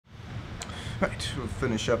Right, we'll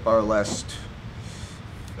finish up our last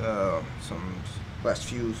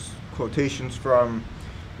few quotations from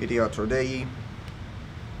Ideator Dei.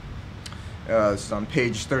 This is on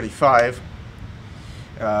page 35.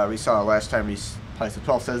 We saw last time Pius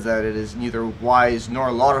XII says that it is neither wise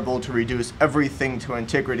nor laudable to reduce everything to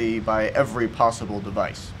integrity by every possible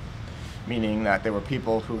device, meaning that there were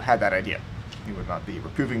people who had that idea. He would not be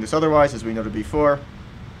reproving this otherwise, as we noted before.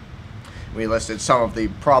 We listed some of the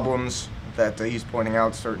problems that he's pointing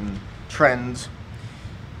out, certain trends.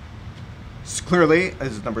 Clearly,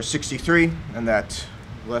 as is number 63, and that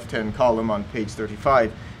left-hand column on page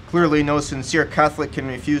 35, clearly no sincere Catholic can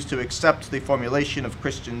refuse to accept the formulation of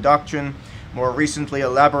Christian doctrine, more recently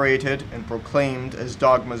elaborated and proclaimed as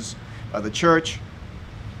dogmas by the Church,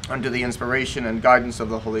 under the inspiration and guidance of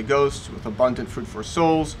the Holy Ghost, with abundant fruit for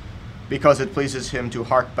souls, because it pleases him to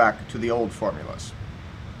hark back to the old formulas.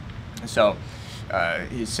 So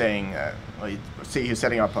he's saying, he's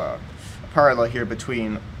setting up a parallel here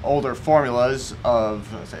between older formulas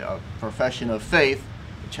of, say, a profession of faith,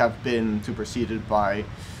 which have been superseded by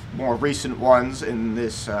more recent ones in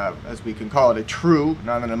this, as we can call it, a true,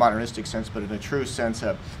 not in a modernistic sense, but in a true sense,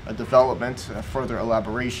 a development, a further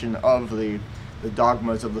elaboration of the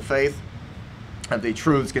dogmas of the faith, of the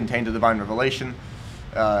truths contained in divine revelation,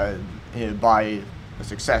 by a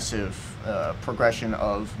successive progression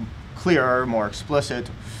of clearer, more explicit,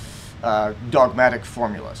 dogmatic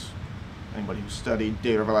formulas. Anybody who studied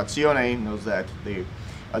De Revelatione knows that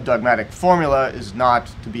a dogmatic formula is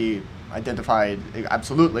not to be identified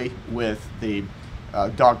absolutely with the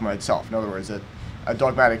dogma itself. In other words, a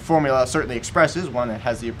dogmatic formula certainly expresses one that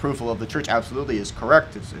has the approval of the Church, absolutely is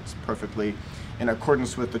correct. It's perfectly in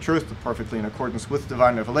accordance with the truth, perfectly in accordance with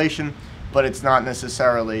divine revelation, but it's not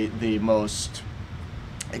necessarily the most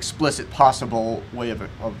explicit possible way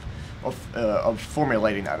of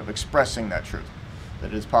formulating that, of expressing that truth. That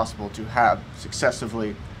it is possible to have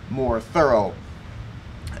successively more thorough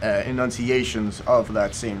enunciations of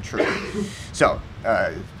that same truth. So,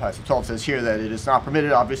 Pius XII says here that it is not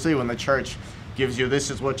permitted, obviously, when the Church gives you this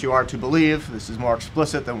is what you are to believe, this is more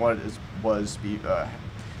explicit than what was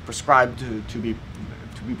prescribed to be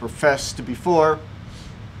professed before.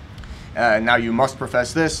 Now you must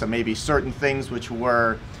profess this. There may be certain things which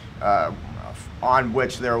were concerning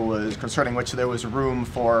which there was room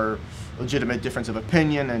for legitimate difference of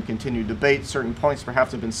opinion and continued debate. Certain points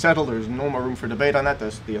perhaps have been settled. There's no more room for debate on that.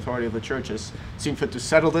 The authority of the Church has seen fit to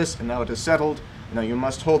settle this, and now it is settled. Now you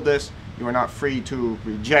must hold this. You are not free to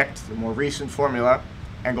reject the more recent formula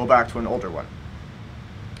and go back to an older one.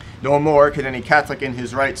 No more can any Catholic in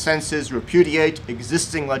his right senses repudiate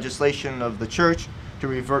existing legislation of the Church to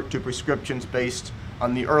revert to prescriptions based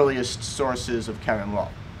on the earliest sources of canon law.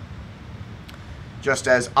 Just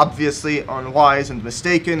as obviously unwise and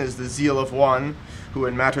mistaken is the zeal of one who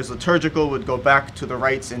in matters liturgical would go back to the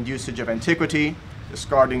rites and usage of antiquity,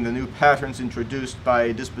 discarding the new patterns introduced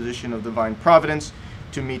by disposition of divine providence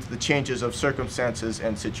to meet the changes of circumstances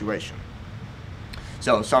and situation.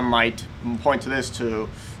 So some might point to this to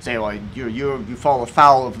say, well, you fall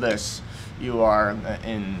afoul of this. You are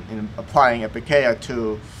in applying epikeia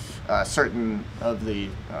to certain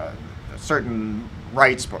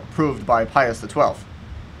rites approved by Pius XII.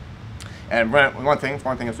 And one thing,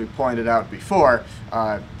 as we pointed out before,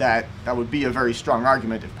 that would be a very strong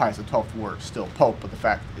argument if Pius XII were still Pope, but the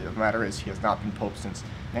fact of the matter is he has not been Pope since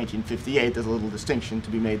 1958. There's a little distinction to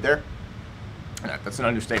be made there. That's an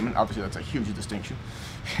understatement. Obviously, that's a huge distinction.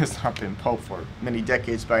 He has not been Pope for many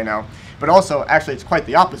decades by now. But also, actually, it's quite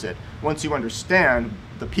the opposite. Once you understand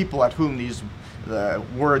the people at whom the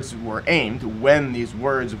words were aimed, when these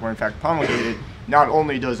words were in fact promulgated, not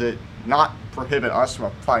only does it not prohibit us from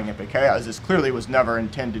applying epikeia, as this clearly was never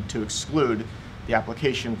intended to exclude the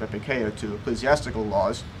application of epikeia to ecclesiastical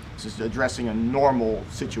laws. This is addressing a normal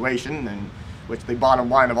situation in which the bottom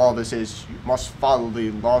line of all this is you must follow the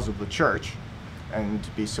laws of the Church and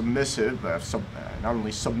be submissive, not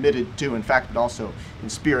only submitted to, in fact, but also in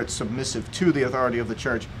spirit submissive to the authority of the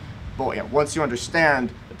Church. But yeah, once you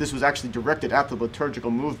understand that this was actually directed at the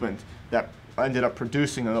liturgical movement that ended up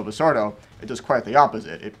producing the Novus Ordo, it does quite the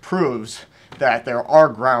opposite. It proves that there are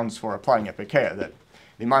grounds for applying epikeia, that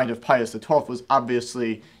the mind of Pius XII was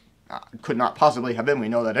obviously, could not possibly have been, we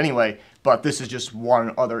know that anyway, but this is just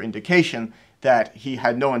one other indication that he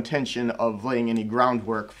had no intention of laying any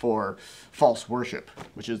groundwork for false worship,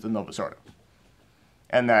 which is the Novus Ordo.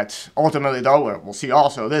 And that ultimately, though, we'll see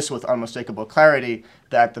also this with unmistakable clarity,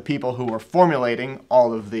 that the people who were formulating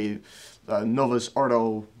all of the Novus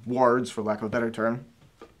Ordo wards, for lack of a better term,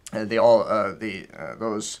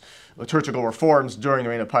 those liturgical reforms during the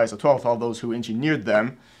reign of Pius XII, all those who engineered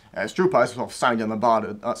them, as true Pius was signed on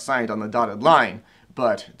the dotted line,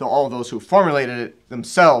 but all those who formulated it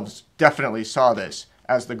themselves definitely saw this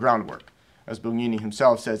as the groundwork, as Bugnini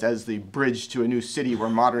himself says, as the bridge to a new city where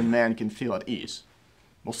modern man can feel at ease.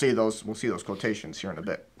 We'll see those quotations here in a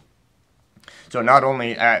bit. So not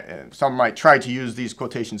only some might try to use these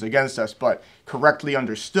quotations against us, but correctly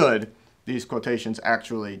understood, these quotations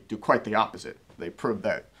actually do quite the opposite. They prove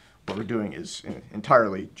that what we're doing is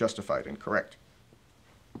entirely justified and correct.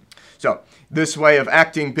 So, this way of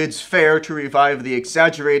acting bids fair to revive the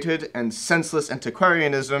exaggerated and senseless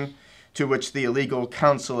antiquarianism to which the illegal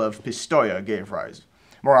Council of Pistoia gave rise.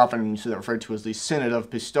 More often referred to as the Synod of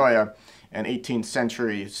Pistoia, an 18th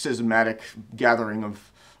century schismatic gathering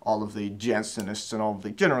of all of the Jansenists and all of the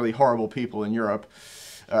generally horrible people in Europe,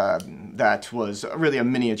 that was really a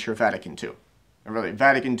miniature Vatican II. And really,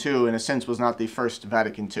 Vatican II, in a sense, was not the first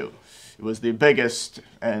Vatican II. It was the biggest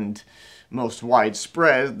and most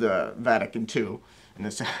widespread, the Vatican II. And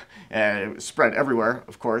it was spread everywhere,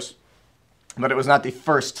 of course, but it was not the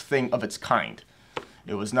first thing of its kind.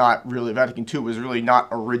 It was not really, Vatican II was really not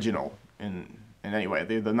original in any way.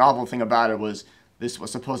 The novel thing about it was this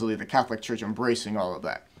was supposedly the Catholic Church embracing all of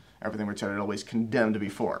that. Everything which had always condemned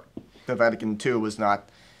before. The Vatican II was not,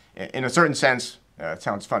 in a certain sense, it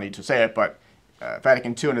sounds funny to say it, but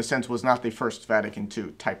Vatican II, in a sense, was not the first Vatican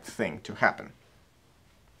II type thing to happen.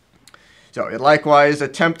 So it likewise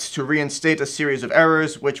attempts to reinstate a series of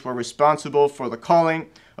errors which were responsible for the calling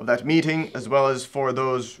of that meeting, as well as for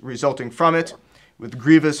those resulting from it, with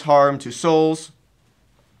grievous harm to souls,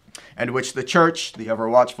 and which the Church, the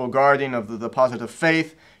ever-watchful guardian of the deposit of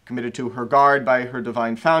faith, committed to her guard by her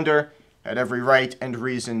divine founder, had every right and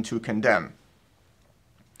reason to condemn.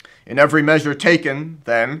 In every measure taken,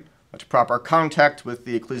 then, let proper contact with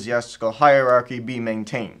the ecclesiastical hierarchy be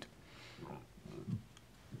maintained.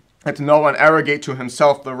 Let no one arrogate to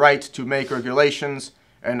himself the right to make regulations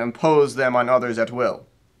and impose them on others at will.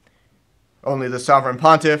 Only the sovereign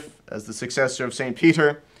pontiff, as the successor of St.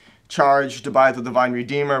 Peter, charged by the divine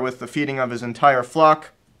Redeemer with the feeding of his entire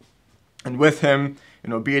flock, and with him,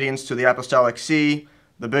 in obedience to the apostolic see,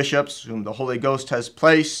 the bishops, whom the Holy Ghost has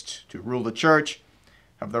placed to rule the Church,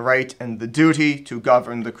 have the right and the duty to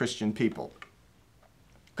govern the Christian people.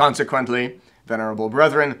 Consequently, venerable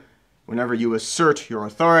brethren, whenever you assert your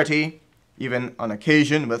authority, even on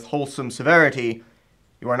occasion with wholesome severity,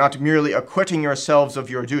 you are not merely acquitting yourselves of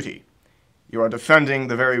your duty. You are defending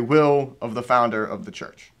the very will of the founder of the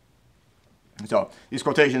Church. So these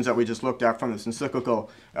quotations that we just looked at from this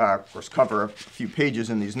encyclical, of course, cover a few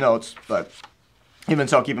pages in these notes, but even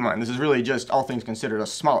so, keep in mind, this is really just, all things considered, a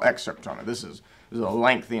small excerpt from it. This is a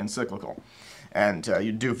lengthy encyclical, and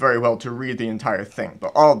you do very well to read the entire thing.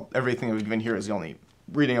 But everything that we've given here is the only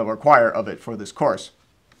reading I'll require of it for this course.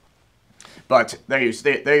 But there you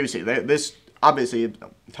see, this obviously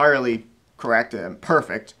entirely correct and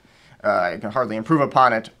perfect. I can hardly improve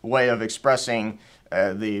upon it. Way of expressing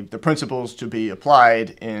the principles to be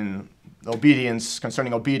applied in obedience,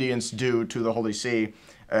 concerning obedience due to the Holy See,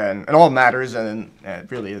 and all matters, and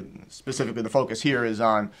really specifically the focus here is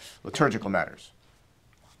on liturgical matters.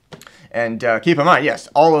 And keep in mind, yes,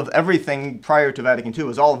 everything prior to Vatican II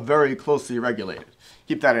was all very closely regulated.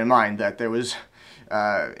 Keep that in mind, that there was,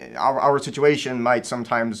 our situation might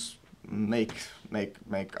sometimes make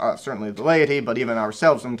certainly the laity, but even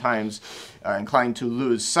ourselves sometimes inclined to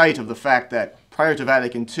lose sight of the fact that prior to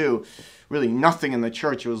Vatican II, really nothing in the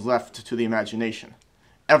Church was left to the imagination.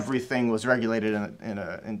 Everything was regulated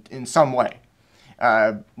in some way,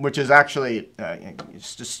 which is actually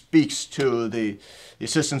just speaks to the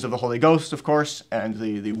assistance of the Holy Ghost, of course, and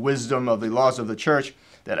the wisdom of the laws of the Church,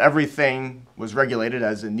 that everything was regulated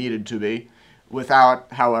as it needed to be,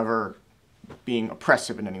 without, however, being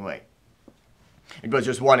oppressive in any way. It was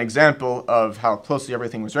just one example of how closely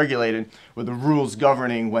everything was regulated, with the rules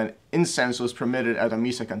governing when incense was permitted at a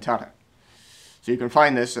missa cantata. So you can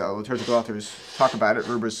find this, liturgical authors talk about it,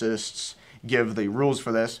 rubricists give the rules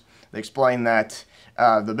for this. They explain that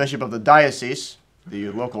the bishop of the diocese, the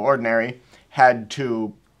local ordinary, had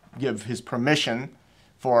to give his permission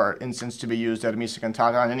for incense to be used at a missa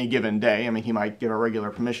cantata on any given day. I mean, he might give a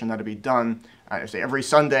regular permission that it be done, say every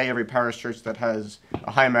Sunday, every parish church that has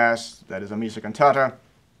a high mass, that is a missa cantata,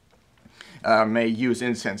 may use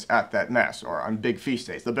incense at that mass, or on big feast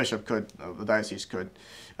days. The bishop the diocese could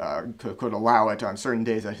allow it on certain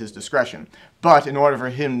days at his discretion. But in order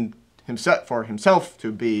for himself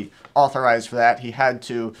to be authorized for that, he had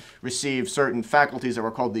to receive certain faculties that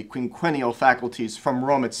were called the quinquennial faculties from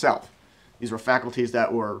Rome itself. These were faculties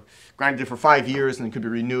that were granted for 5 years and could be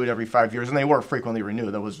renewed every 5 years, and they were frequently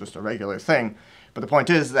renewed. That was just a regular thing. But the point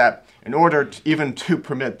is that in order even to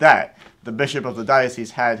permit that, the bishop of the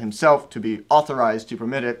diocese had himself to be authorized to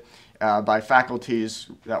permit it by faculties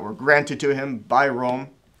that were granted to him by Rome,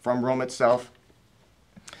 from Rome itself,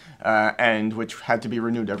 and which had to be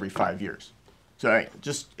renewed every 5 years. So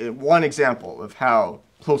just one example of how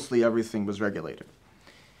closely everything was regulated.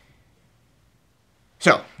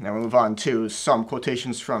 So now we move on to some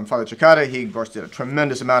quotations from Father Ceccato. He, of course, did a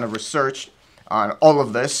tremendous amount of research on all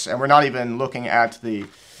of this, and we're not even looking at the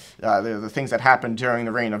things that happened during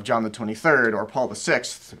the reign of John the 23rd or Paul VI,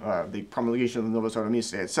 the promulgation of the Novus Ordo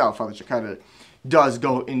Missae itself. Father Ceccato does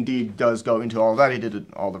go into all that. He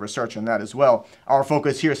did all the research on that as well. Our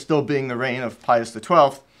focus here still being the reign of Pius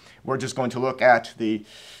XII. We're just going to look at the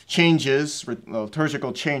changes,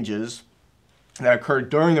 liturgical changes that occurred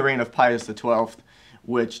during the reign of Pius XII,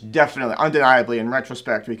 which definitely, undeniably, in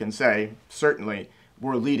retrospect, we can say, certainly,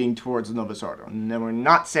 were leading towards the Novus Ordo. And then we're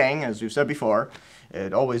not saying, as we've said before,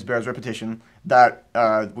 it always bears repetition, that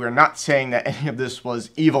we're not saying that any of this was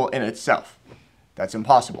evil in itself. That's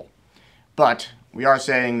impossible. But we are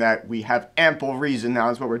saying that we have ample reason, now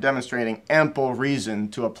is what we're demonstrating, ample reason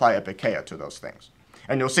to apply epikeia to those things.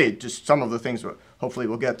 And you'll see just some of the things, hopefully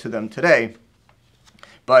we'll get to them today,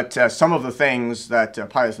 but some of the things that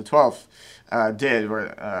Pius XII did,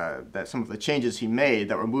 were that some of the changes he made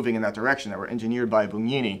that were moving in that direction, that were engineered by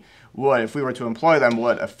Bugnini, would, if we were to employ them,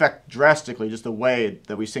 would affect drastically just the way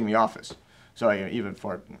that we sing the office. So even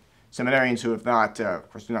for seminarians who have not, of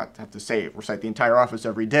course, do not have to recite the entire office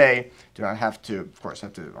every day, do not have to, of course,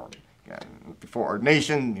 before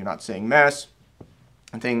ordination, you're not saying Mass,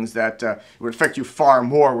 and things that would affect you far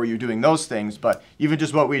more were you doing those things, but even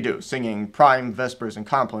just what we do, singing prime, vespers, and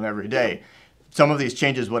compline every day, some of these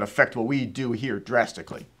changes would affect what we do here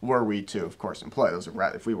drastically, were we to, of course, employ those,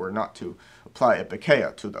 if we were not to apply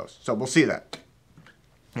epikeia to those. So we'll see that.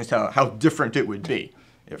 Just how different it would be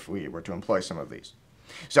if we were to employ some of these.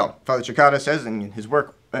 So, Father Ceccato says in his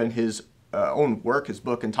work, own work, his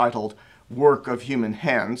book entitled Work of Human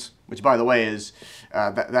Hands, which, by the way, is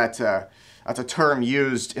that's a term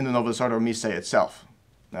used in the Novus Ordo Missae itself,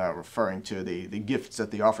 referring to the gifts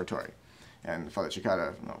at the offertory. And Father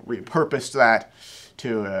Ceccato repurposed that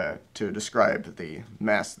to describe the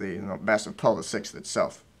Mass, Mass of Paul VI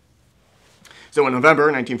itself. So in November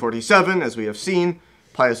 1947, as we have seen,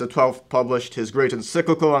 Pius XII published his great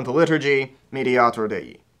encyclical on the liturgy, Mediator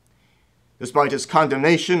Dei. Despite his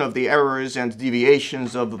condemnation of the errors and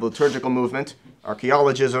deviations of the liturgical movement,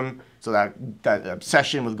 archaeologism, so that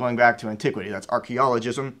obsession with going back to antiquity, that's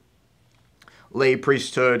archaeologism, lay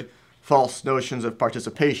priesthood, false notions of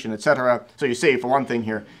participation, etc. So you see, for one thing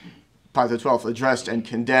here, Pius XII addressed and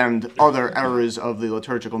condemned other errors of the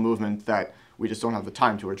liturgical movement that we just don't have the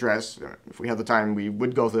time to address. If we had the time, we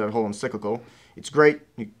would go through that whole encyclical. It's great.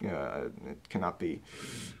 It cannot be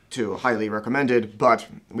too highly recommended, but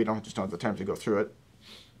we just don't have the time to go through it.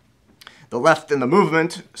 The left in the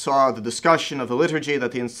movement saw the discussion of the liturgy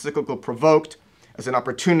that the encyclical provoked as an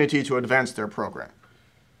opportunity to advance their program.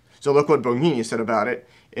 So look what Bugnini said about it.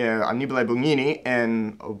 Annibale Bugnini,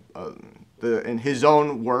 in his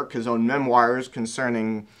own work, his own memoirs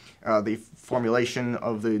concerning the formulation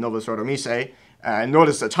of the Novus Ordo Missae, and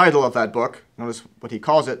notice the title of that book, notice what he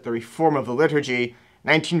calls it, The Reform of the Liturgy,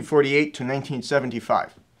 1948 to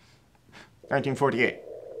 1975. 1948,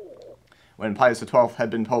 when Pius XII had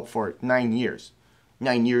been Pope for 9 years.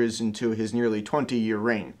 9 years into his nearly 20-year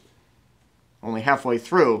reign. Only halfway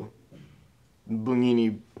through,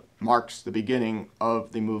 Bugnini marks the beginning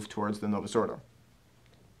of the move towards the Novus Ordo.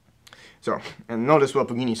 So, and notice what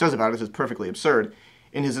Bugnini says about it is perfectly absurd.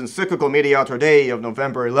 In his encyclical Mediator Dei of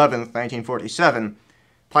November 11th, 1947,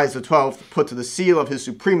 Pius XII put the seal of his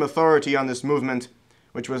supreme authority on this movement,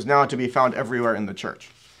 which was now to be found everywhere in the Church.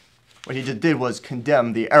 What he did was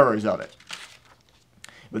condemn the errors of it.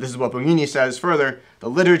 But this is what Bugnini says further. The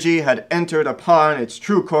liturgy had entered upon its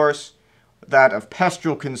true course, that of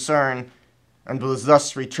pastoral concern, and was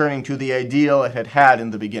thus returning to the ideal it had had in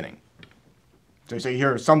the beginning. So you see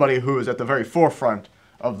here somebody who is at the very forefront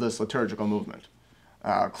of this liturgical movement.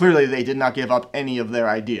 Clearly they did not give up any of their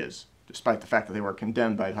ideas, despite the fact that they were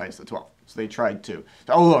condemned by Pius XII. So they tried to,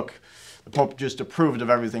 oh look, the Pope just approved of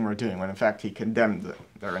everything we're doing, when in fact he condemned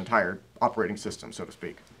their entire operating system, so to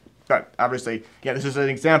speak. But obviously, yeah, this is an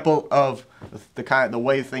example of the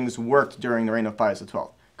way things worked during the reign of Pius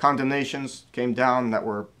XII. Condemnations came down that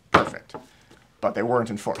were perfect, but they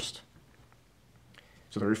weren't enforced.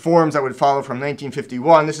 So the reforms that would follow from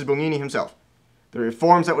 1951, this is Bugnini himself, the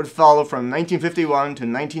reforms that would follow from 1951 to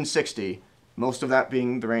 1960, most of that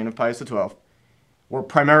being the reign of Pius XII, were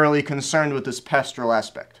primarily concerned with this pastoral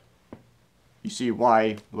aspect. You see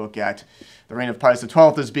why look at the reign of Pius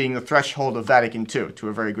XII as being the threshold of Vatican II to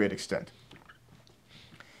a very great extent.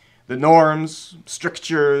 The norms,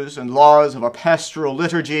 strictures, and laws of a pastoral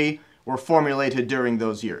liturgy were formulated during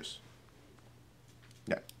those years.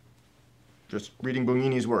 Yeah, just reading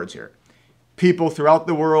Bugnini's words here. People throughout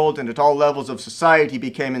the world and at all levels of society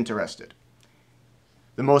became interested.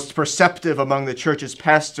 The most perceptive among the church's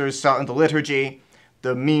pastors saw in the liturgy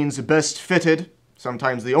the means best fitted,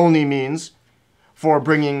 sometimes the only means, for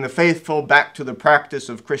bringing the faithful back to the practice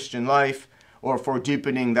of Christian life or for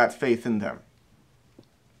deepening that faith in them.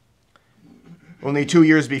 Only 2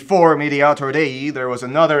 years before Mediator Dei, there was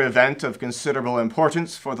another event of considerable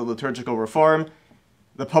importance for the liturgical reform,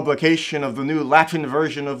 the publication of the new Latin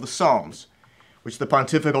version of the Psalms, which the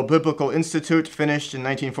Pontifical Biblical Institute finished in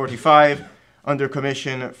 1945 under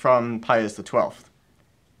commission from Pius XII.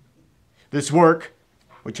 This work,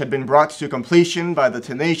 which had been brought to completion by the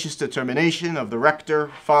tenacious determination of the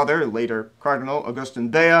rector, Father, later Cardinal Augustin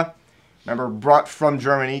Bea, remember, brought from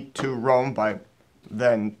Germany to Rome by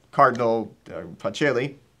then Cardinal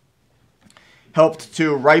Pacelli, helped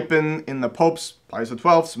to ripen in the Pope's, Pius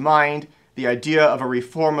XII's, mind the idea of a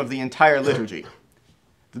reform of the entire liturgy.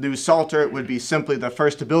 The new Psalter would be simply the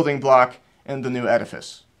first building block in the new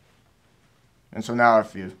edifice. And so now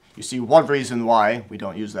if you see one reason why we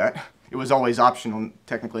don't use that, it was always optional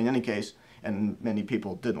technically in any case, and many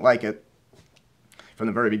people didn't like it from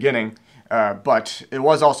the very beginning, but it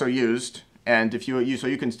was also used, and so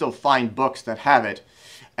you can still find books that have it,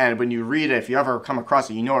 and when you read it, if you ever come across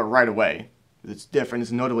it, you know it right away. It's different,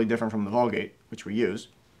 it's notably different from the Vulgate, which we use.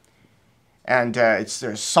 And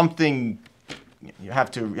there's something, you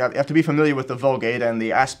have to be familiar with the Vulgate and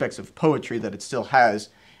the aspects of poetry that it still has,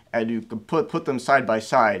 and you can put them side by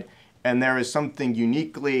side, and there is something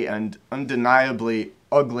uniquely and undeniably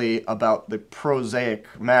ugly about the prosaic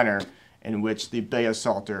manner in which the Bea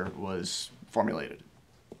Psalter was formulated.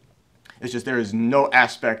 It's just there is no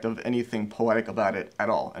aspect of anything poetic about it at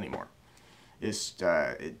all anymore. It's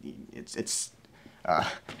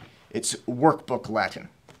workbook Latin.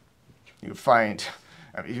 You find,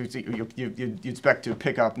 you'd expect to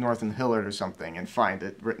pick up Northern Hillard or something and find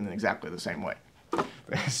it written in exactly the same way.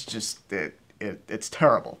 It's just, it's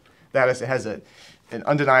terrible. That is, it has an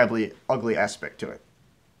undeniably ugly aspect to it.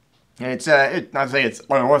 And it's, not to say it's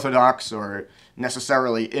unorthodox or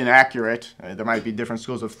necessarily inaccurate. There might be different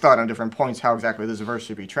schools of thought on different points how exactly this verse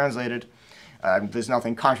should be translated. There's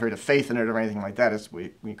nothing contrary to faith in it or anything like that.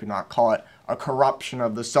 We could not call it a corruption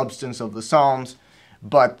of the substance of the Psalms,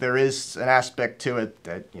 but there is an aspect to it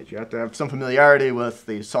that you have to have some familiarity with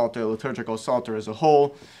the Psalter, liturgical Psalter as a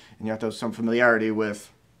whole, and you have to have some familiarity with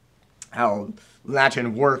how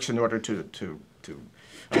Latin works in order to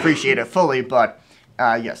appreciate it fully. But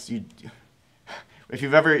yes,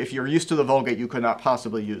 if you're used to the Vulgate, you could not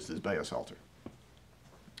possibly use this Bea Psalter.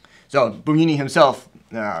 So Bugnini himself,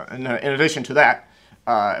 in addition to that,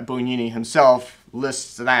 Bugnini himself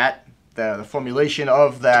lists that the formulation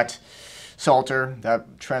of that Psalter,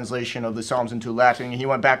 that translation of the Psalms into Latin. He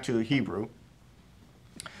went back to Hebrew.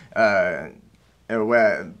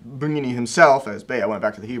 Bugnini himself, as Bea went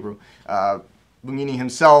back to the Hebrew, Bugnini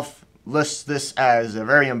himself lists this as a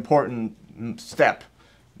very important step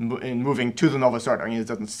in moving to the Novus Ordo. I mean, it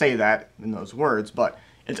doesn't say that in those words, but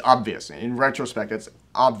it's obvious. In retrospect, it's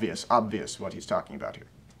obvious what he's talking about here.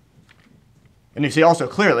 And you see also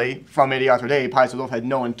clearly from Mediator Dei, Pius XII had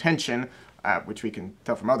no intention, which we can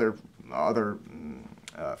tell from other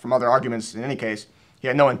arguments in any case, he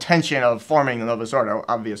had no intention of forming the Novus Ordo,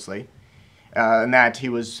 obviously. And that he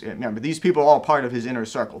was, remember, these people are all part of his inner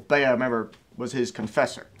circle. Bea, remember, was his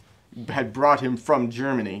confessor, had brought him from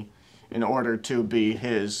Germany in order to be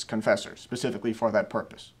his confessor, specifically for that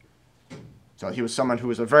purpose. So he was someone who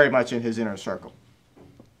was very much in his inner circle.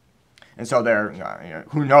 And so there,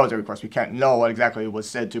 who knows, of course, we can't know what exactly was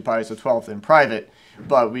said to Pius XII in private,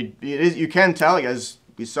 but you can tell, as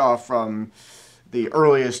we saw from the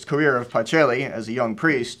earliest career of Pacelli as a young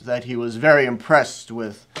priest, that he was very impressed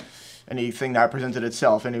with anything that presented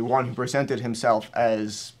itself, anyone who presented himself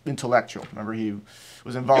as intellectual. Remember, he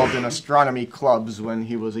was involved in astronomy clubs when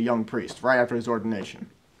he was a young priest, right after his ordination.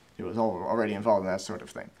 He was already involved in that sort of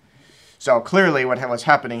thing. So clearly what's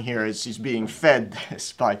happening here is he's being fed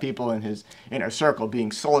this by people in his inner circle,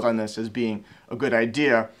 being sold on this as being a good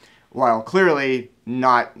idea, while clearly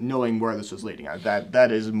not knowing where this was leading.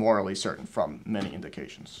 That is morally certain from many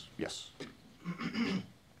indications. Yes?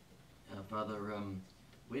 Father,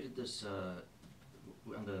 where did this,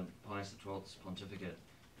 under Pius XII's pontificate,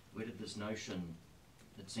 where did this notion,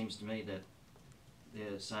 it seems to me that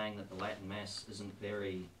they're saying that the Latin Mass isn't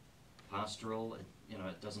very pastoral,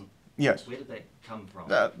 it doesn't Yes. Where did that come from?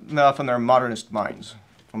 No, from their modernist minds,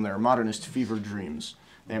 from their modernist fever dreams.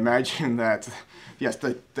 They imagine that, yes,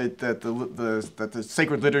 that the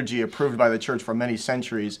sacred liturgy approved by the church for many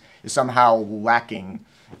centuries is somehow lacking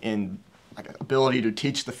in like ability to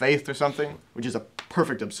teach the faith or something, which is a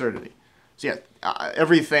perfect absurdity. So yeah,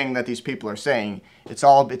 everything that these people are saying,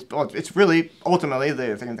 it's really ultimately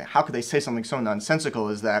they're thinking, how could they say something so nonsensical?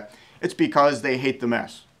 Is that it's because they hate the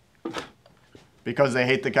Mass, because they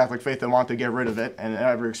hate the Catholic faith and want to get rid of it and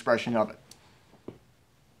every expression of it.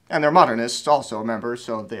 And they're modernists also, members,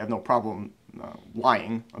 so they have no problem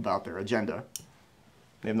lying about their agenda.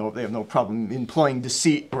 They have no problem employing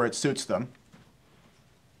deceit where it suits them,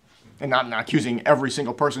 and not accusing every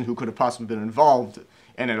single person who could have possibly been involved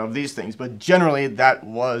in it of these things. But generally, that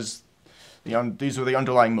was these were the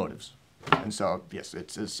underlying motives. And so, yes,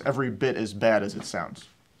 it's every bit as bad as it sounds.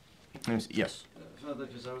 Yes. Father,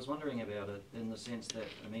 because I was wondering about it in the sense that,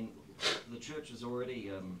 I mean, the church is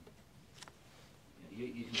already.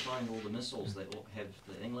 You can find all the missals that have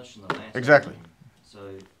the English and the Latin. Exactly.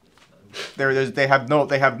 So they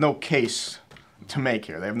have no case to make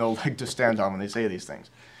here. They have no leg to stand on when they say these things.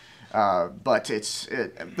 But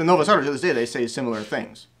the Novus Ordo to this day they say similar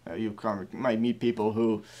things. You might meet people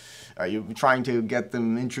who you're trying to get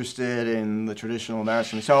them interested in the traditional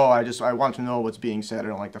Mass, and so I want to know what's being said. I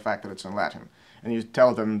don't like the fact that it's in Latin. And you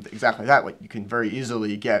tell them exactly that. You can very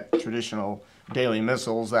easily get traditional daily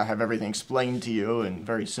missals that have everything explained to you in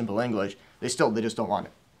very simple English. They just don't want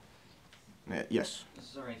it. Yes.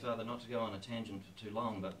 Sorry, Father, not to go on a tangent for too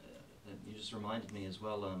long, but you just reminded me as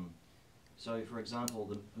well. So, for example,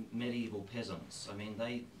 the medieval peasants. I mean,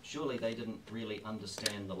 they didn't really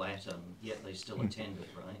understand the Latin, yet they still attended,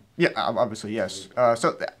 right? Yeah, obviously, yes.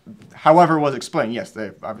 However was explained, yes.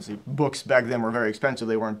 Obviously, books back then were very expensive.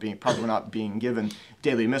 They probably were not being given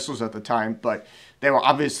daily missals at the time, but they were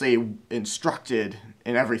obviously instructed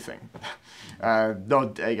in everything.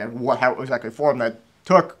 Though, again, how exactly form that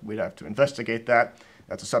took, we'd have to investigate that.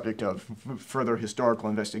 That's a subject of further historical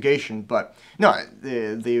investigation. But no,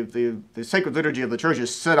 the sacred liturgy of the church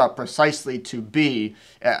is set up precisely to be,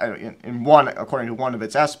 according to one of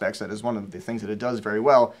its aspects, that is one of the things that it does very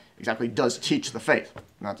well, exactly does teach the faith.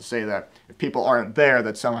 Not to say that if people aren't there,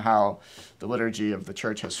 that somehow the liturgy of the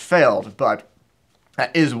church has failed, but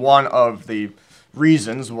that is one of the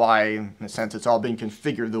reasons why, in a sense, it's all being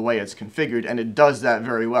configured the way it's configured, and it does that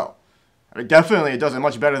very well. I mean, definitely it does it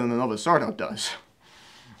much better than the Novus Ordo does.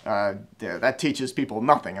 That teaches people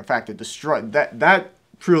nothing. In fact, that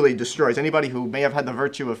truly destroys anybody who may have had the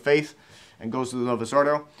virtue of faith and goes to the Novus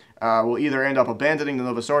Ordo. Will either end up abandoning the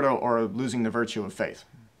Novus Ordo or losing the virtue of faith.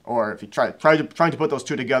 Or if you trying to put those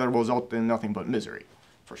two together, will result in nothing but misery,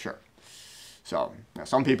 for sure. So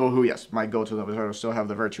some people who, yes, might go to the Novus Ordo still have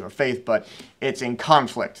the virtue of faith, but it's in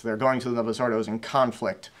conflict. Their going to the Novus Ordo is in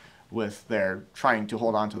conflict with their trying to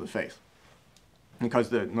hold on to the faith, because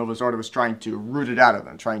the Novus Ordo is trying to root it out of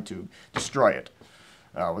them, trying to destroy it,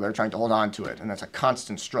 where they're trying to hold on to it, and that's a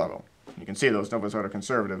constant struggle. You can see those Novus Ordo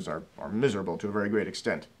conservatives are miserable to a very great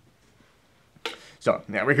extent. So,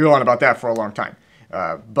 yeah, we could go on about that for a long time.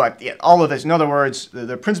 But yeah, all of this, in other words,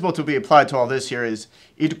 the principle to be applied to all this here is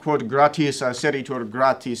id quod gratis asseritur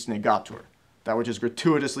gratis negatur. That which is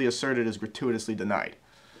gratuitously asserted is gratuitously denied.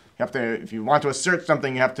 You have to, if you want to assert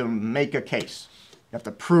something, you have to make a case. You have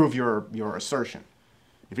to prove your assertion.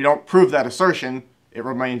 If you don't prove that assertion, it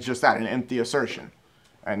remains just that, an empty assertion.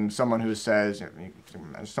 And someone who says,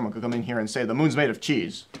 someone could come in here and say, the moon's made of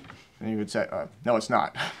cheese. And you would say, no, it's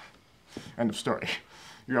not. End of story.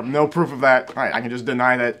 You have no proof of that. All right, I can just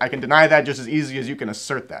deny that. I can deny that just as easy as you can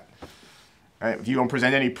assert that. Right? If you don't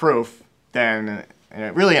present any proof, then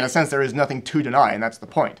really, in a sense, there is nothing to deny, and that's the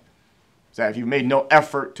point. So if you've made no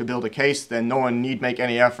effort to build a case, then no one need make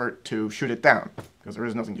any effort to shoot it down, because there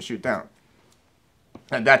is nothing to shoot down.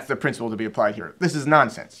 And that's the principle to be applied here. This is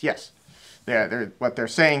nonsense, yes. What they're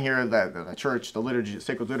saying here, that the church, the liturgy, the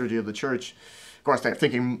sacred liturgy of the church, of course, they're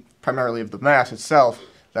thinking primarily of the Mass itself,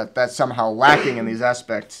 that's somehow lacking in these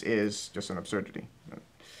aspects is just an absurdity.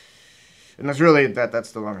 And that's really,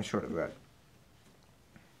 that's the long and short of that.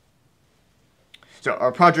 So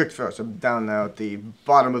our project first, so down now at the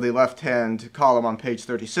bottom of the left-hand column on page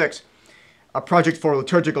 36, a project for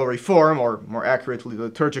liturgical reform, or more accurately,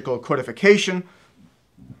 liturgical codification,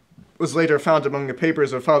 was later found among the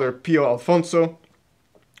papers of Father Pio Alfonso,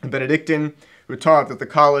 a Benedictine, who taught at the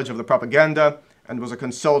College of the Propaganda and was a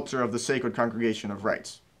consultor of the Sacred Congregation of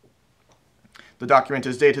Rites. The document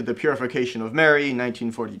is dated The Purification of Mary,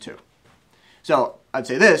 1942. So I'd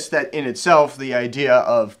say this, that in itself, the idea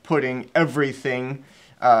of putting everything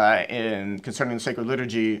concerning the sacred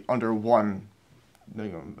liturgy under one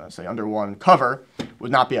say, under one cover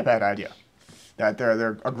would not be a bad idea. That there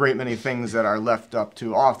are a great many things that are left up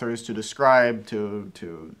to authors to describe, to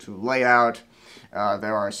lay out.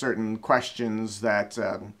 There are certain questions that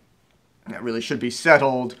really should be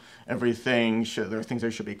settled. There are things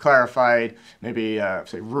that should be clarified. Maybe,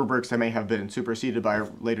 say, rubrics that may have been superseded by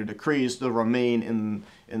later decrees still remain in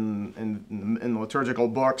the liturgical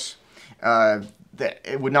books.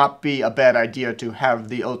 It would not be a bad idea to have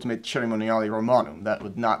the ultimate ceremoniale Romanum. That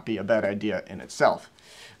would not be a bad idea in itself.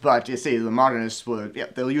 But you see, the modernists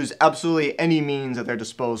they'll use absolutely any means at their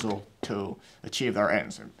disposal to achieve their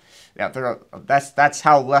ends. That's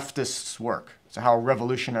how leftists work. It's how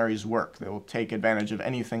revolutionaries work. They will take advantage of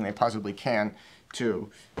anything they possibly can to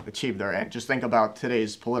achieve their end. Just think about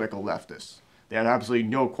today's political leftists. They have absolutely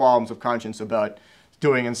no qualms of conscience about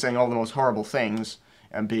doing and saying all the most horrible things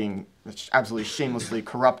and being absolutely shamelessly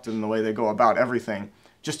corrupt in the way they go about everything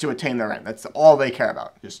just to attain their end. That's all they care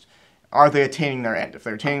about. Just, are they attaining their end? If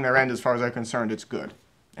they're attaining their end, as far as they're concerned, it's good.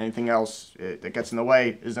 Anything else that gets in the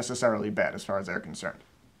way is necessarily bad as far as they're concerned.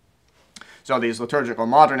 So these liturgical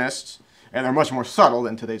modernists, and they're much more subtle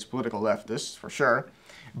than today's political leftists, for sure,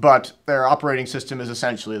 but their operating system is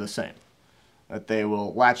essentially the same. That they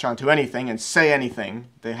will latch onto anything and say anything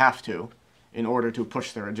they have to in order to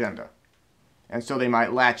push their agenda. And so they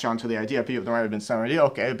might latch onto the idea. There might have been some idea,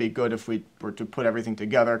 okay, it'd be good if we were to put everything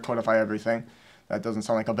together, codify everything. That doesn't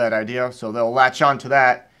sound like a bad idea. So they'll latch onto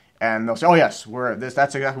that, and they'll say, oh yes,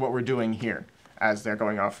 that's exactly what we're doing here, as they're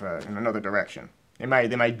going off in another direction. They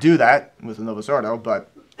might do that with the Novus Ordo,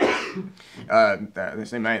 but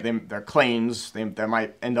their claims they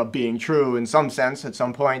might end up being true in some sense at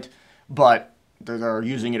some point, but they're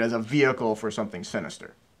using it as a vehicle for something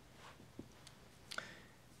sinister.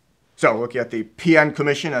 So, looking at the PN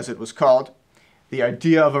Commission, as it was called, the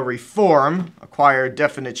idea of a reform acquired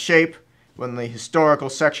definite shape when the historical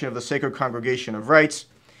section of the Sacred Congregation of Rites,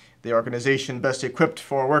 the organization best equipped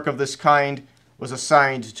for work of this kind, was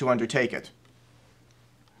assigned to undertake it.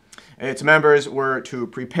 Its members were to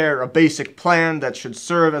prepare a basic plan that should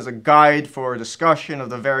serve as a guide for discussion of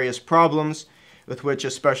the various problems with which a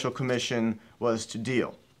special commission was to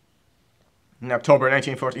deal. In October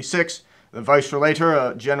 1946, the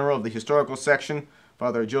Vice-Relator General of the Historical Section,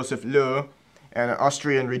 Father Joseph Löh, an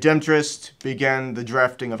Austrian Redemptorist, began the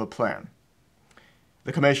drafting of a plan.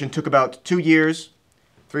 The commission took about 2 years.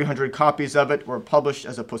 300 copies of it were published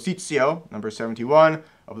as a Positio, number 71,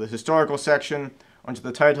 of the Historical Section, under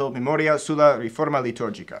the title Memoria sulla Riforma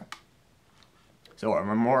Liturgica. So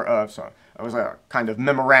it was a kind of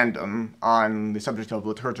memorandum on the subject of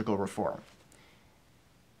liturgical reform.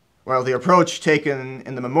 While the approach taken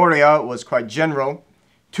in the Memoria was quite general,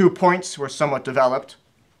 2 points were somewhat developed: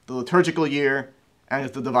 the liturgical year and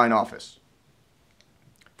the divine office.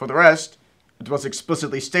 For the rest, it was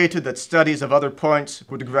explicitly stated that studies of other points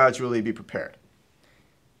would gradually be prepared.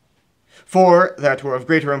 4 that were of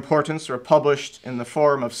greater importance were published in the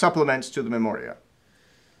form of supplements to the Memoria.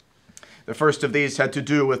 The first of these had to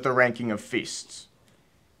do with the ranking of feasts.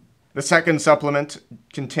 The second supplement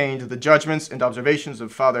contained the judgments and observations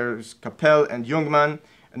of Fathers Capel and Jungmann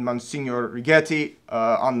and Monsignor Righetti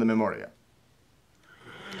on the Memoria.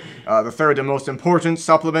 The third and most important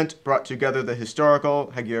supplement brought together the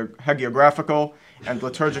historical, hagiographical, and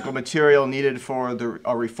liturgical material needed for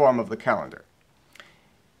a reform of the calendar.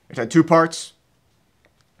 It had 2 parts.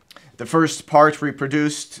 The first part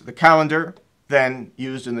reproduced the calendar, then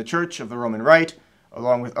used in the Church of the Roman Rite,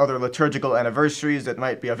 along with other liturgical anniversaries that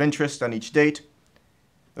might be of interest on each date.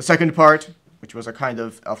 The second part, which was a kind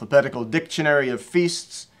of alphabetical dictionary of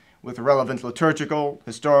feasts with relevant liturgical,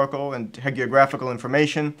 historical, and hagiographical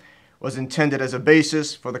information, was intended as a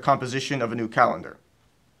basis for the composition of a new calendar.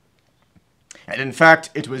 And in fact,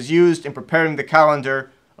 it was used in preparing the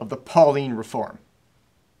calendar of the Pauline Reform.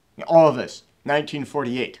 All of this,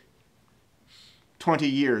 1948, 20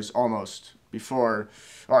 years almost before,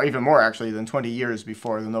 or even more actually than 20 years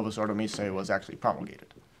before the Novus Ordo Missae was actually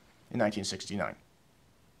promulgated in 1969.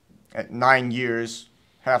 At 9 years,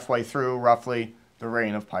 halfway through, roughly, the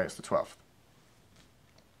reign of Pius XII.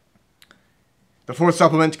 The fourth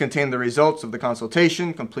supplement contained the results of the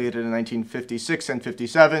consultation completed in 1956 and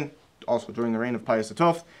 57, also during the reign of Pius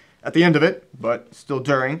XII, at the end of it, but still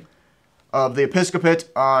during, of the episcopate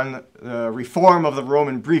on the reform of the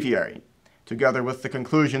Roman breviary, together with the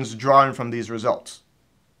conclusions drawn from these results.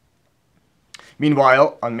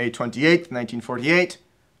 Meanwhile, on May 28, 1948,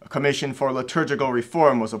 a commission for liturgical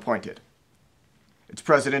reform was appointed. Its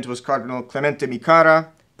president was Cardinal Clemente Micara,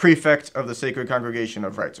 prefect of the Sacred Congregation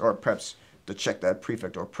of Rites, or perhaps to check that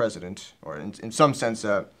prefect or president, or in some sense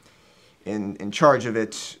in charge of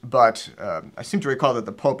it, but I seem to recall that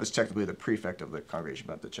the Pope is technically the prefect of the congregation.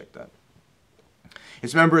 I'll have to check that.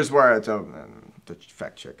 Its members were, to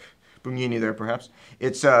fact check, Bugnini there perhaps.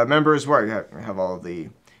 Its members were, you have all of the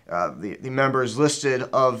members listed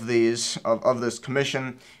of these, of this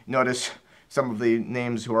commission. Notice some of the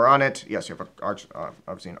names who are on it. Yes, you have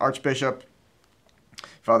obviously an archbishop,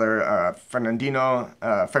 Father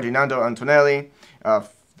Ferdinando Antonelli,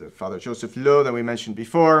 Father Joseph Lowe that we mentioned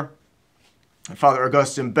before, Father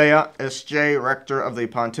Augustin Bea, S.J., rector of the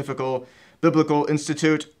Pontifical Biblical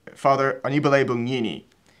Institute, Father Annibale Bugnini,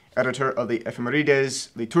 editor of the Ephemerides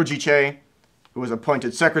Liturgicae, who was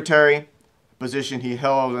appointed secretary, a position he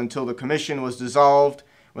held until the commission was dissolved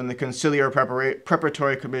when the Conciliar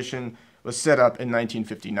Preparatory Commission was set up in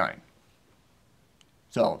 1959.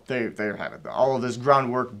 So there have it. All of this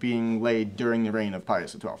groundwork being laid during the reign of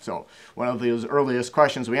Pius XII. So one of those earliest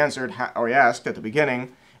questions we answered, or we asked at the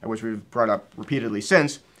beginning, and which we've brought up repeatedly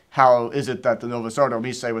since, how is it that the Novus Ordo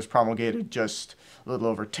Missae was promulgated just a little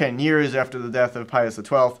over 10 years after the death of Pius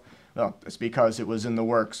XII? Well, it's because it was in the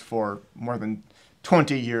works for more than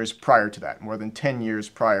 20 years prior to that, more than 10 years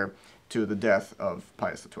prior to the death of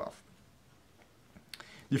Pius XII.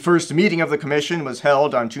 The first meeting of the commission was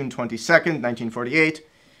held on June 22nd, 1948,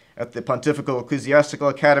 at the Pontifical Ecclesiastical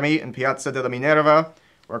Academy in Piazza della Minerva,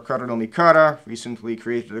 where Cardinal Micara, recently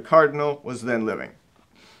created a cardinal, was then living.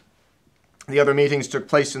 The other meetings took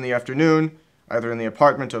place in the afternoon, either in the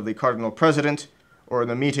apartment of the cardinal president or in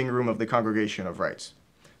the meeting room of the Congregation of Rites.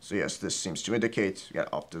 So yes, this seems to indicate,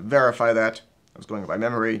 I'll have to verify that. I was going by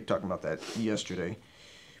memory, talking about that yesterday.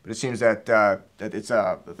 But it seems that it's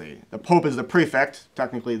the Pope is the prefect,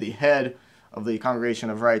 technically the head of the Congregation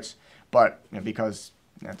of Rites, but because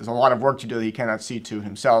there's a lot of work to do that he cannot see to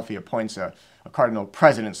himself, he appoints a cardinal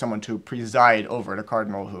president, someone to preside over it, a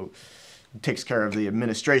cardinal who takes care of the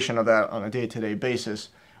administration of that on a day-to-day basis,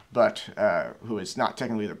 but who is not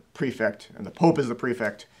technically the prefect, and the Pope is the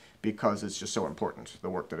prefect because it's just so important, the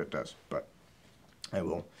work that it does. But I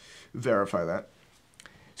will verify that.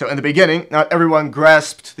 So in the beginning, not everyone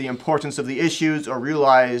grasped the importance of the issues or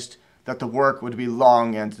realized that the work would be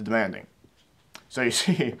long and demanding. So you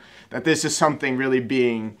see that this is something really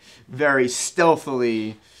being very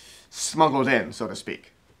stealthily smuggled in, so to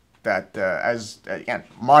speak. That again,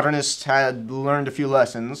 modernists had learned a few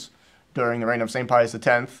lessons during the reign of St. Pius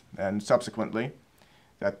X and subsequently,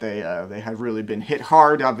 that they had really been hit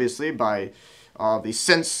hard, obviously, by the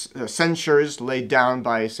censures laid down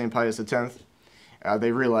by St. Pius X.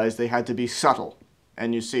 They realized they had to be subtle.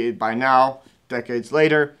 And you see, by now, decades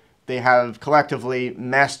later, they have collectively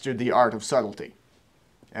mastered the art of subtlety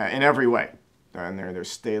in every way. And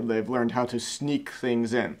they've learned how to sneak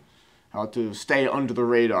things in, how to stay under the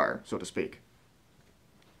radar, so to speak.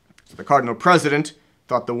 So the Cardinal President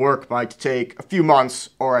thought the work might take a few months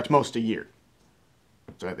or at most a year.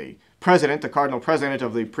 So the President, the Cardinal President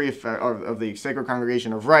of the Sacred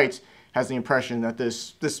Congregation of Rites, has the impression that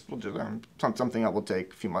this will do something that will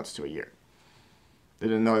take a few months to a year. They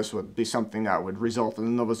didn't know this would be something that would result in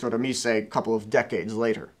the Novus Ordo Missae a couple of decades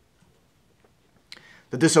later.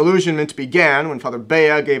 The disillusionment began when Father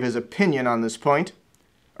Bea gave his opinion on this point.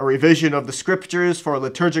 A revision of the scriptures for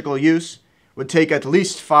liturgical use would take at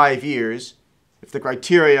least 5 years if the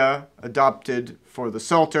criteria adopted for the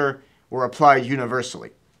Psalter were applied universally.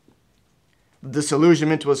 The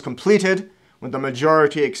disillusionment was completed when the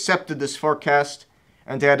majority accepted this forecast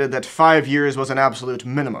and added that 5 years was an absolute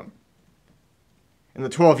minimum. In the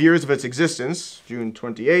 12 years of its existence, June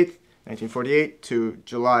 28, 1948 to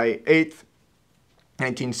July 8,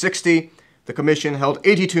 1960, the Commission held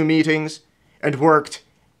 82 meetings and worked,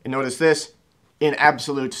 and notice this, in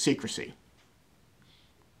absolute secrecy.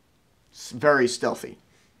 It's very stealthy,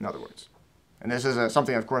 in other words. And this is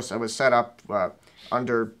something, of course, that was set up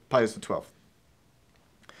under Pius XII.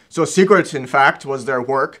 So secret, in fact, was their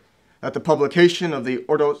work that the publication of the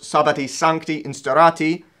Ordo Sabbati Sancti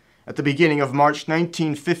Instaurati at the beginning of March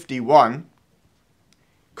 1951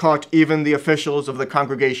 caught even the officials of the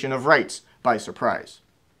Congregation of Rites by surprise.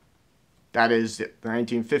 That is, the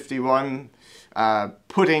 1951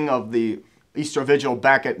 putting of the Easter Vigil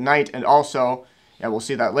back at night, and also, and we'll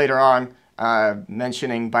see that later on,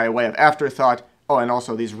 mentioning by way of afterthought, and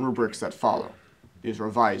also these rubrics that follow, these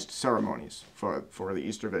revised ceremonies for the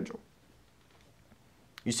Easter Vigil.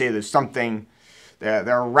 You see there's something, there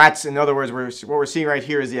are rats, in other words, what we're seeing right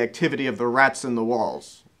here is the activity of the rats in the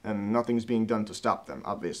walls, and nothing's being done to stop them,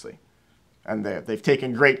 obviously. And they've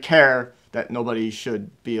taken great care that nobody should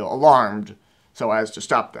be alarmed so as to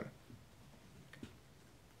stop them.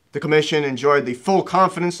 The Commission enjoyed the full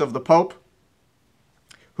confidence of the Pope,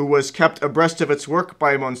 who was kept abreast of its work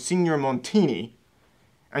by Monsignor Montini,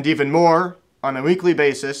 and even more, on a weekly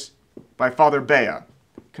basis, by Father Bea,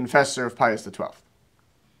 confessor of Pius XII. You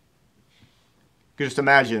could just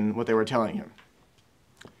imagine what they were telling him.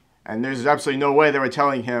 And there's absolutely no way they were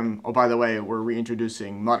telling him, oh, by the way, we're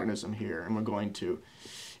reintroducing modernism here, and we're going to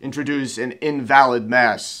introduce an invalid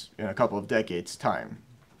Mass in a couple of decades' time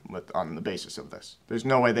on the basis of this. There's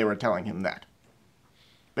no way they were telling him that.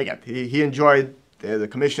 But again, he enjoyed, the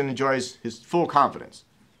Commission enjoys his full confidence.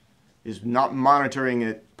 He's not monitoring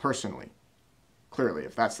it personally, clearly,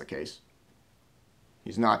 if that's the case.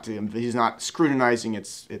 He's not scrutinizing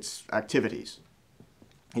its activities.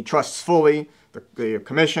 He trusts fully the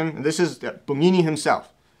Commission, and this is Bugnini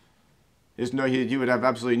himself. He would have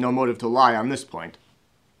absolutely no motive to lie on this point.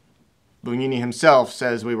 Bugnini himself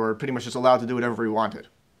says we were pretty much just allowed to do whatever we wanted.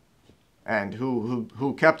 And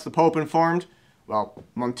who kept the Pope informed? Well,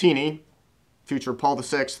 Montini, future Paul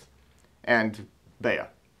VI, and Bea,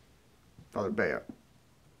 Father Bea,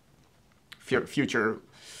 future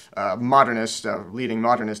modernist, leading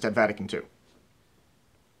modernist at Vatican II.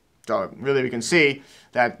 So really we can see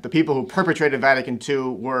that the people who perpetrated Vatican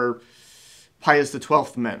II were Pius XII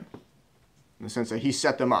men, in the sense that he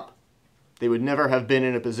set them up. They would never have been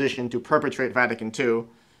in a position to perpetrate Vatican II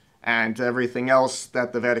and everything else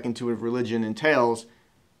that the Vatican II of religion entails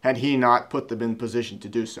had he not put them in position to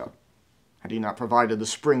do so, had he not provided the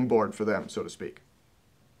springboard for them, so to speak.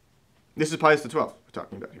 This is Pius XII we're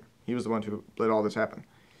talking about here. He was the one who let all this happen.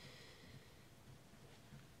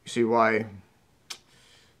 You see why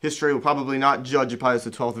history will probably not judge Pius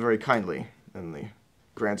XII very kindly in the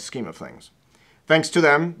grand scheme of things. Thanks to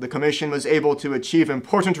them, the Commission was able to achieve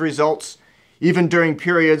important results even during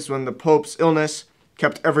periods when the Pope's illness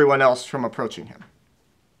kept everyone else from approaching him.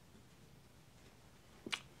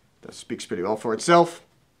 That speaks pretty well for itself.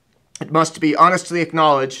 It must be honestly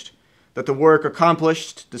acknowledged that the work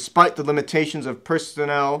accomplished, despite the limitations of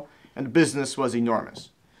personnel and business, was enormous.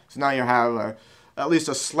 So now you have at least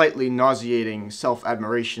a slightly nauseating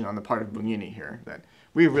self-admiration on the part of Bugnini here, that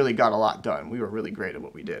we really got a lot done. We were really great at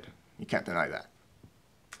what we did. You can't deny that.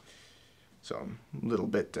 So a little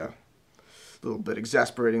bit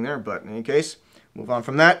exasperating there, but in any case, move on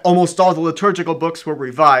from that. Almost all the liturgical books were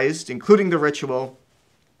revised, including the ritual,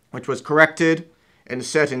 which was corrected and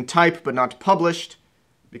set in type but not published,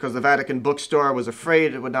 because the Vatican bookstore was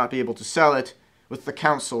afraid it would not be able to sell it with the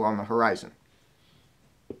council on the horizon.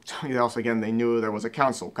 So also, again, they knew there was a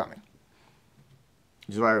council coming.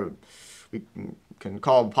 Which is why we can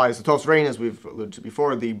call Pius XII's reign, as we've alluded to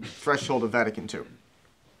before, the threshold of Vatican II.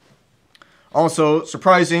 Also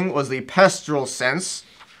surprising was the pastoral sense,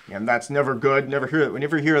 and that's never good.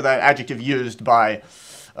 Whenever you hear that adjective used by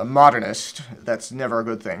a modernist, that's never a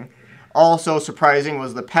good thing. Also surprising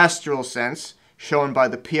was the pastoral sense shown by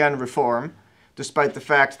the Pian Reform, despite the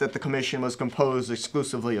fact that the Commission was composed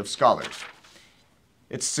exclusively of scholars.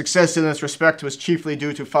 Its success in this respect was chiefly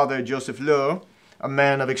due to Father Joseph Loew, a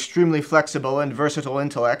man of extremely flexible and versatile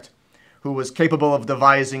intellect, who was capable of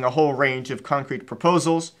devising a whole range of concrete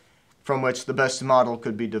proposals from which the best model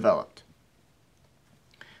could be developed.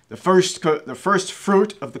 The first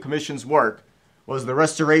fruit of the Commission's work was the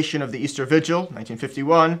restoration of the Easter Vigil,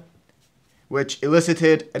 1951, which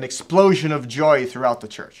elicited an explosion of joy throughout the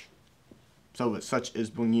Church. So such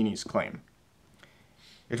is Bugnini's claim.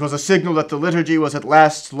 It was a signal that the liturgy was at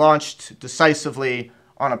last launched decisively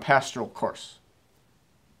on a pastoral course.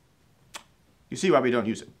 You see why we don't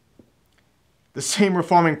use it. The same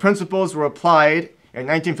reforming principles were applied in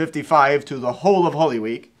 1955 to the whole of Holy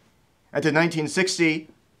Week, and in 1960,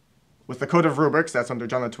 with the Code of Rubrics, that's under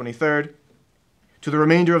John the 23rd, to the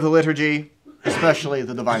remainder of the liturgy, especially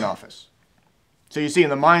the Divine Office. So you see, in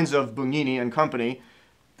the minds of Bugnini and company,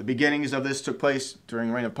 the beginnings of this took place during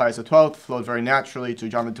the reign of Pius XII, flowed very naturally to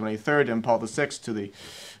John the 23rd and Paul VI, to the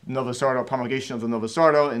Novus Ordo, promulgation of the Novus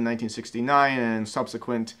Ordo in 1969, and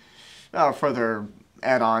subsequent further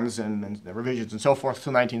add-ons and revisions and so forth to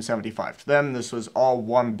 1975. To them, this was all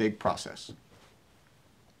one big process.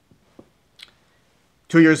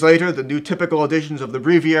 2 years later, the new typical editions of the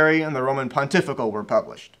Breviary and the Roman Pontifical were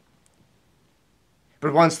published.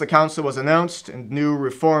 But once the council was announced and new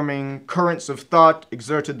reforming currents of thought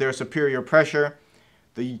exerted their superior pressure,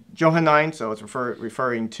 the Johannine, so it's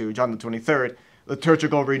referring to John the 23rd,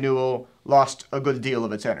 liturgical renewal lost a good deal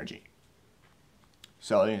of its energy.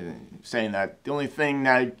 So saying that the only thing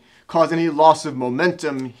that caused any loss of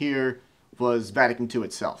momentum here was Vatican II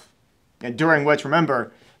itself. And during which,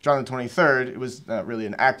 remember, John the 23rd, it was not really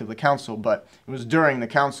an act of the council, but it was during the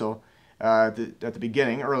council, at the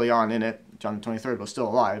beginning, early on in it, John the 23rd was still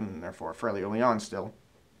alive, and therefore fairly early on still.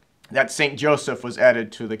 that St. Joseph was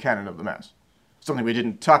added to the canon of the Mass. Something we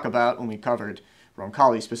didn't talk about when we covered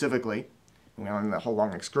Roncalli specifically. We went on the whole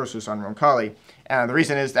long excursus on Roncalli. And the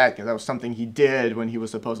reason is that that was something he did when he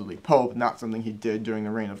was supposedly Pope, not something he did during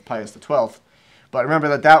the reign of Pius XII. But remember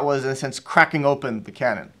that that was, in a sense, cracking open the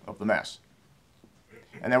canon of the Mass.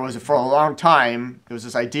 And there was, for a long time, there was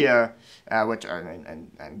this idea, which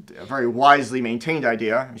and a very wisely maintained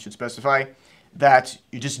idea, I should specify, that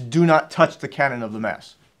you just do not touch the canon of the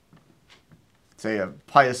Mass. Say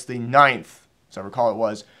Pius IX, as I recall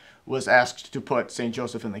it was asked to put St.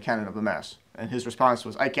 Joseph in the canon of the Mass. And his response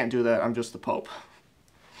was, I can't do that, I'm just the Pope.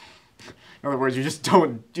 In other words, you just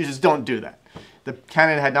don't do that. The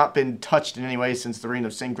canon had not been touched in any way since the reign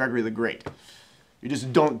of St. Gregory the Great. You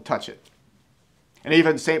just don't touch it. And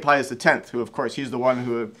even St. Pius X, who of course he's the one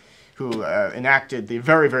who enacted the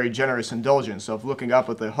very, very generous indulgence of looking up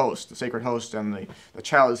at the host, the sacred host, and the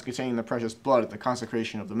chalice containing the precious blood at the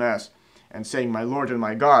consecration of the Mass, and saying, my Lord and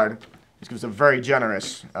my God, which gives a very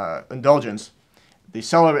generous indulgence. The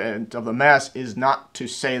celebrant of the Mass is not to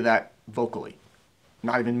say that vocally,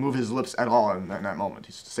 not even move his lips at all in that moment.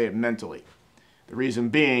 He's to say it mentally. The reason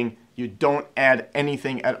being, you don't add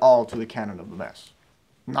anything at all to the canon of the Mass.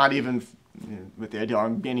 Not even with the idea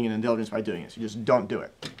of gaining an indulgence by doing this. You just don't do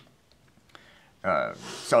it.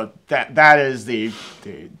 So that is the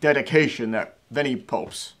dedication that many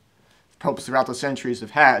popes throughout the centuries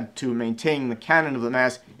have had to maintaining the canon of the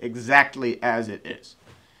Mass exactly as it is.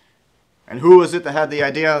 And who was it that had the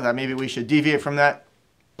idea that maybe we should deviate from that?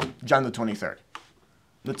 John the 23rd.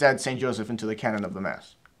 Let's add St. Joseph into the canon of the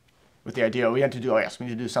Mass. With the idea we had to do, we need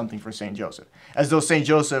to do something for St. Joseph. As though St.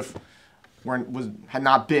 Joseph had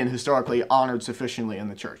not been historically honored sufficiently in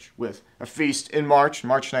the church, with a feast in March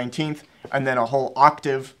 19th, and then a whole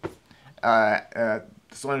octave, the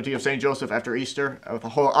Solemnity of St. Joseph after Easter, with a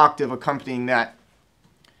whole octave accompanying that.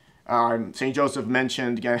 St. Joseph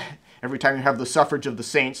mentioned, again, every time you have the suffrage of the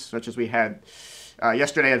saints, such as we had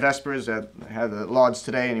yesterday at Vespers, had the Lauds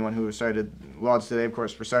today. Anyone who recited Lauds today, of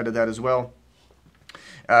course, recited that as well.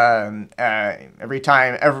 Every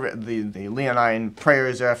time, the Leonine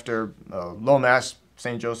prayers after Low Mass,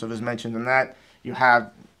 St. Joseph is mentioned in that. You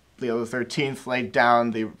have Leo XIII laid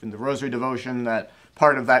down in the Rosary devotion that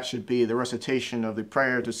part of that should be the recitation of the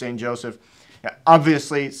prayer to St. Joseph.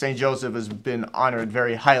 Obviously, St. Joseph has been honored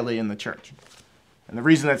very highly in the Church. And the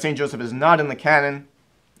reason that St. Joseph is not in the canon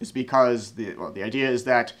is because the idea is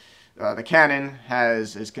that the canon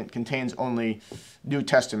contains only New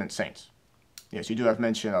Testament saints. Yes, you do have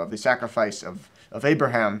mention of the sacrifice of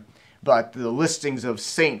Abraham, but the listings of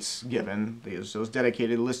saints given, those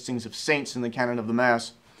dedicated listings of saints in the canon of the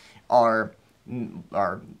Mass, are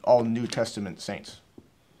all New Testament saints.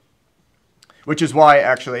 Which is why,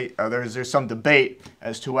 actually, there's some debate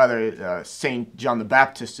as to whether St. John the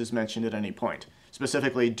Baptist is mentioned at any point,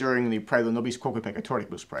 specifically during the prayer, the Nobis Quoque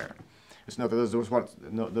Peccatoribus prayer. It's note that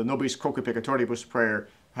the Nobis Quoque Peccatoribus prayer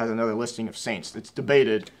has another listing of saints. It's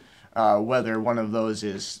debated whether one of those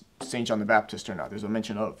is St. John the Baptist or not. There's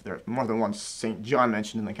more than one St. John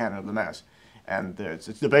mentioned in the canon of the Mass. And it's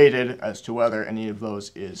debated as to whether any of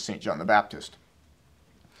those is St. John the Baptist.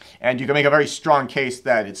 And you can make a very strong case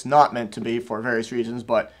that it's not meant to be for various reasons,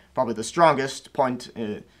 but probably the strongest point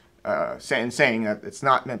in saying that it's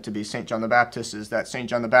not meant to be St. John the Baptist is that St.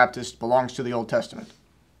 John the Baptist belongs to the Old Testament.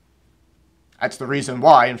 That's the reason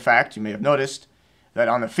why, in fact, you may have noticed that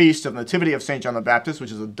on the feast of the Nativity of St. John the Baptist,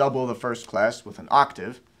 which is a double of the first class with an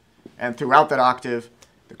octave, and throughout that octave,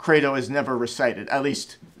 the Credo is never recited. At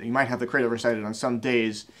least, you might have the Credo recited on some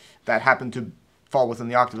days that happen to fall within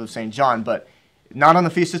the octave of St. John, but not on the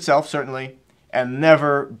feast itself, certainly, and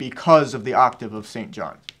never because of the octave of St.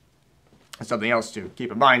 John. And something else to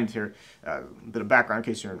keep in mind here, a bit of background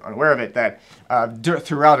in case you're unaware of it, that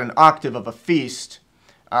throughout an octave of a feast,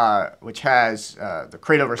 which has the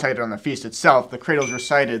Credo recited on the feast itself, the Credo is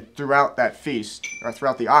recited throughout that feast, or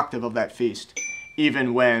throughout the octave of that feast,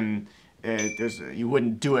 even when you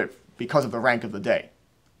wouldn't do it because of the rank of the day.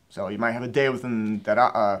 So you might have a day within that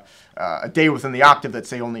the octave that's,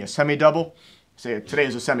 say, only a semi-double. Say today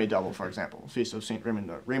is a semi-double, for example. Feast of St.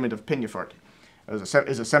 Raymond of Pignefort is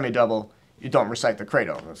a semi-double. You don't recite the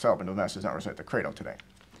Credo. The celebrant of the Mass does not recite the Credo today.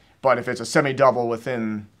 But if it's a semi-double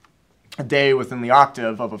within a day within the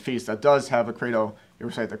octave of a feast that does have a Credo, you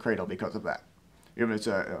recite the Credo because of that. If it's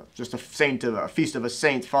just a feast of a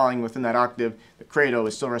saint falling within that octave, the Credo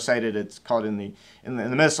is still recited. It's called in the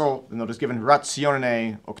Missal, the note is given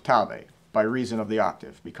ratione octave, by reason of the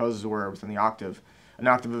octave, because we're within the octave, an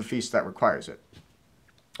octave of a feast that requires it.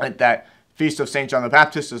 And that feast of St. John the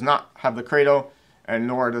Baptist does not have the Credo, and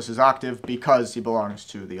nor does his octave, because he belongs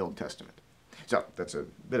to the Old Testament. So that's a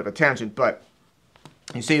bit of a tangent, but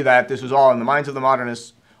you see that this was all in the minds of the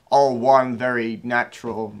modernists, all one very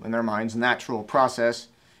natural, in their minds, natural process.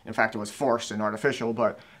 In fact, it was forced and artificial,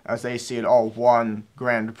 but as they see it, all one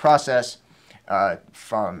grand process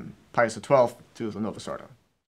from Pius XII to the Novus Ordo.